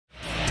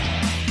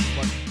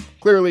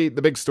clearly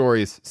the big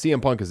story is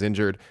CM Punk is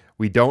injured.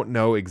 We don't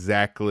know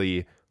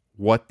exactly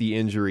what the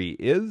injury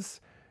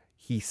is.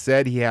 He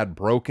said he had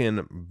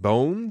broken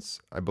bones,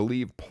 I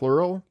believe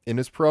plural, in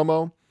his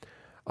promo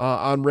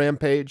on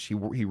Rampage.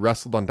 He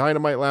wrestled on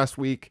Dynamite last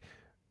week,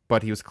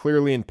 but he was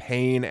clearly in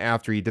pain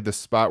after he did the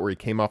spot where he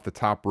came off the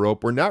top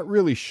rope. We're not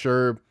really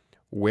sure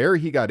where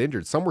he got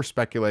injured. Some were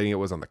speculating it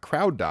was on the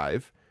crowd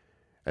dive.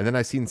 And then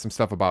I seen some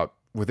stuff about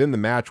within the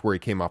match where he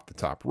came off the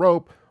top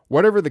rope.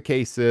 Whatever the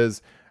case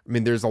is, I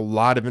mean, there's a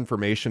lot of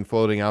information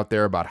floating out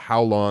there about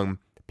how long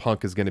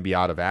Punk is going to be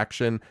out of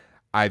action.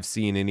 I've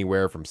seen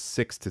anywhere from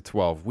 6 to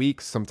 12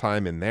 weeks,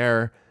 sometime in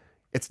there.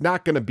 It's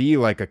not going to be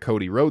like a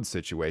Cody Rhodes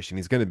situation.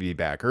 He's going to be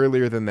back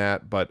earlier than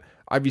that, but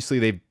obviously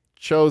they've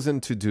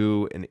chosen to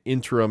do an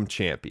interim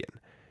champion.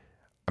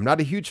 I'm not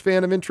a huge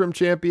fan of interim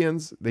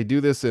champions. They do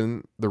this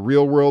in the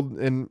real world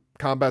in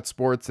combat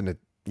sports, and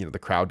the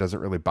crowd doesn't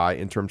really buy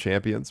interim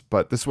champions,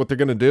 but this is what they're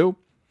going to do.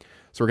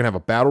 So we're going to have a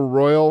battle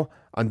royal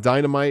on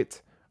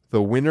Dynamite.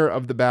 The winner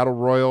of the battle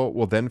royal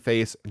will then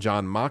face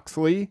Jon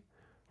Moxley,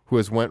 who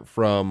has went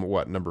from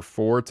number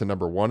 4 to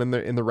number 1 in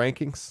the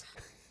rankings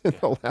in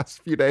the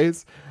last few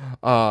days.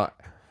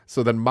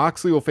 So then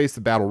Moxley will face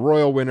the battle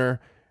royal winner.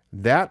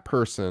 That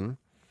person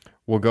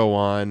will go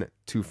on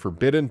to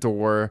Forbidden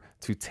Door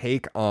to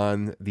take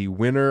on the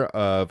winner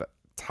of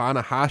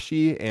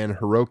Tanahashi and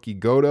Hiroki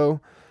Goto.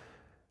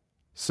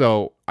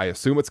 So I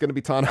assume it's going to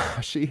be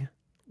Tanahashi.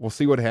 We'll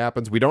see what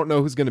happens. We don't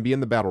know who's going to be in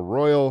the battle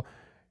royal.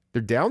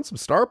 They're down some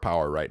star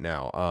power right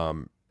now.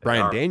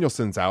 Bryan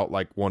Danielson's out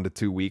like 1 to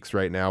 2 weeks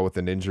right now with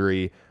an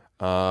injury.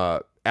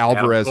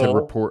 Alvarez had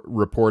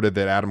reported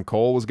that Adam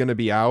Cole was going to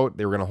be out.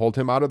 They were going to hold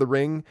him out of the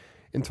ring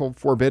until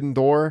Forbidden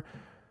Door.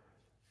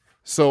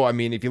 So, I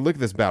mean, if you look at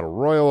this battle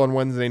royal on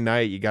Wednesday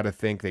night, you got to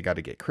think they got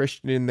to get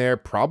Christian in there.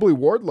 Probably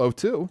Wardlow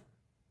too.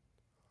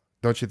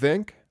 Don't you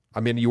think? I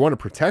mean, you want to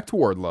protect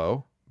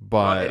Wardlow,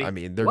 but I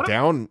mean, they're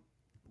down.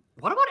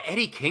 What about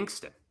Eddie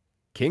Kingston?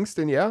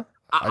 Kingston, yeah.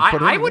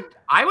 I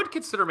would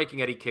consider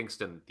making Eddie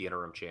Kingston the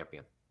interim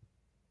champion.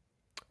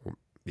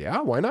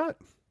 Yeah, why not?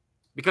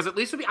 Because at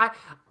least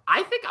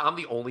I think I'm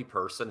the only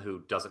person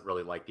who doesn't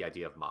really like the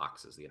idea of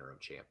Mox as the interim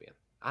champion.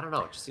 I don't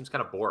know. It just seems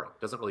kind of boring.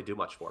 It doesn't really do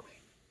much for me.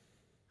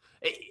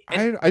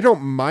 I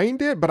don't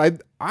mind it, but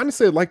I'd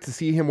like to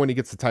see him when he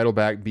gets the title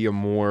back be a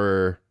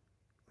more,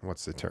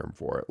 what's the term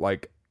for it?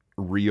 Like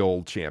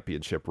real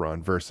championship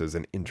run versus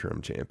an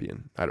interim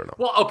champion. I don't know.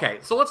 Well, okay.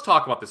 So let's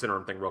talk about this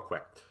interim thing real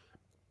quick.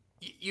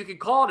 You can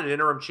call it an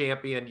interim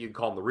champion. You can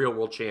call him the real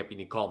world champion.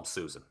 You can call him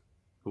Susan,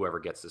 whoever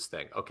gets this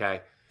thing.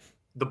 Okay.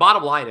 The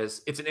bottom line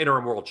is it's an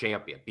interim world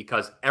champion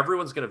because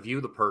everyone's going to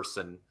view the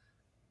person,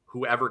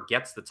 whoever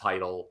gets the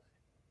title,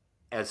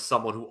 as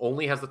someone who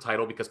only has the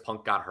title because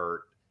Punk got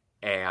hurt.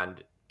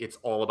 And it's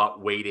all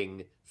about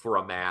waiting for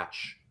a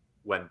match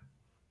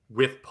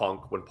with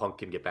Punk when Punk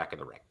can get back in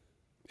the ring.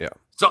 Yeah.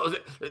 So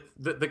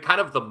the kind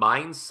of the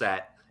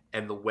mindset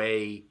and the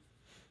way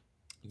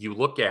you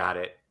look at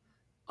it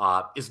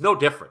is no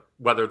different,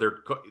 whether they're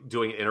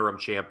doing an interim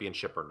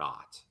championship or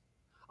not.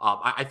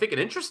 I think an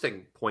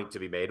interesting point to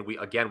be made, and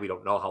we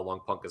don't know how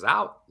long Punk is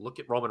out. Look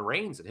at Roman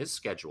Reigns and his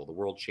schedule, the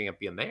world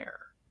champion there.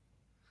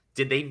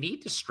 Did they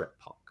need to strip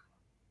Punk?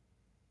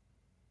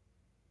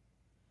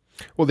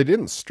 Well, they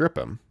didn't strip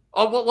him.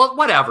 Oh, well,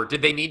 whatever.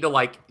 Did they need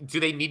to do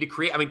they need to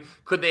create? I mean,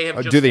 could they have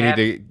just do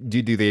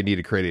they need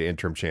to create an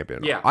interim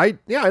champion? Yeah. I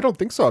don't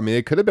think so. I mean,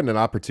 it could have been an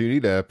opportunity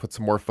to put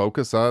some more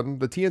focus on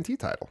the TNT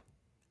title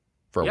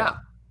for a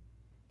while.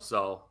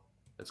 So,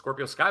 and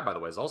Scorpio Sky, by the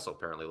way, is also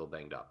apparently a little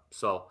banged up.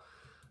 So,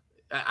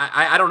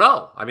 I don't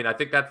know. I mean, I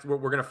think that's what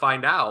we're going to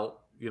find out.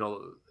 You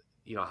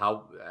know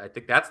how I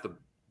think that's the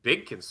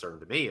big concern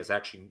to me is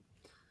actually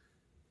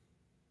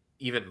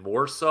even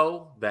more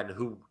so than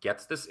who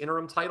gets this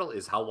interim title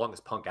is how long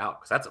is Punk out?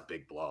 Because that's a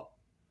big blow.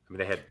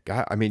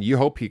 I mean, you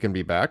hope he can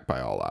be back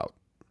by All Out.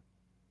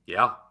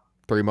 Yeah.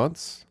 3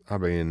 months. I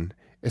mean,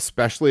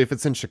 especially if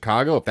it's in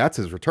Chicago, if that's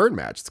his return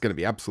match, it's going to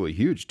be absolutely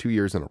huge. 2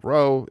 years in a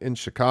row in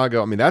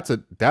Chicago. I mean, that's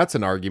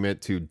an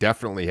argument to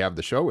definitely have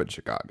the show in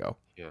Chicago.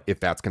 Yeah. If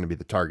that's going to be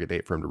the target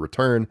date for him to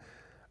return.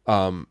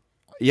 I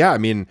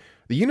mean,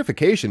 the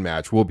unification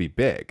match will be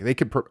big.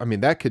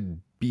 That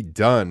could be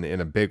done in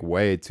a big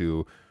way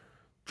to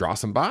draw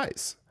some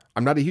buys.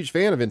 I'm not a huge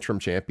fan of interim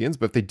champions,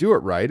 but if they do it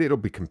right, it'll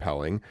be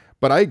compelling.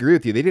 But I agree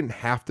with you. They didn't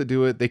have to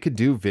do it. They could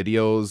do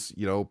videos,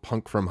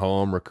 Punk from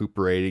home,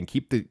 recuperating,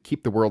 keep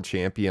the world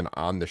champion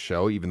on the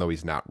show, even though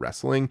he's not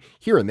wrestling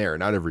here and there,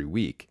 not every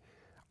week.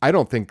 I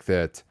don't think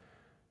that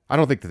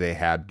they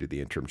had to do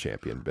the interim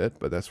champion bit,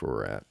 but that's where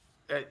we're at.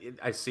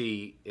 I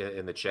see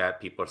in the chat,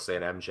 people are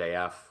saying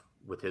MJF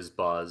with his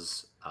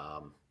buzz.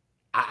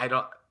 I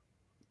don't,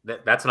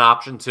 that's an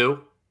option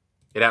too.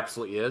 It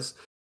absolutely is.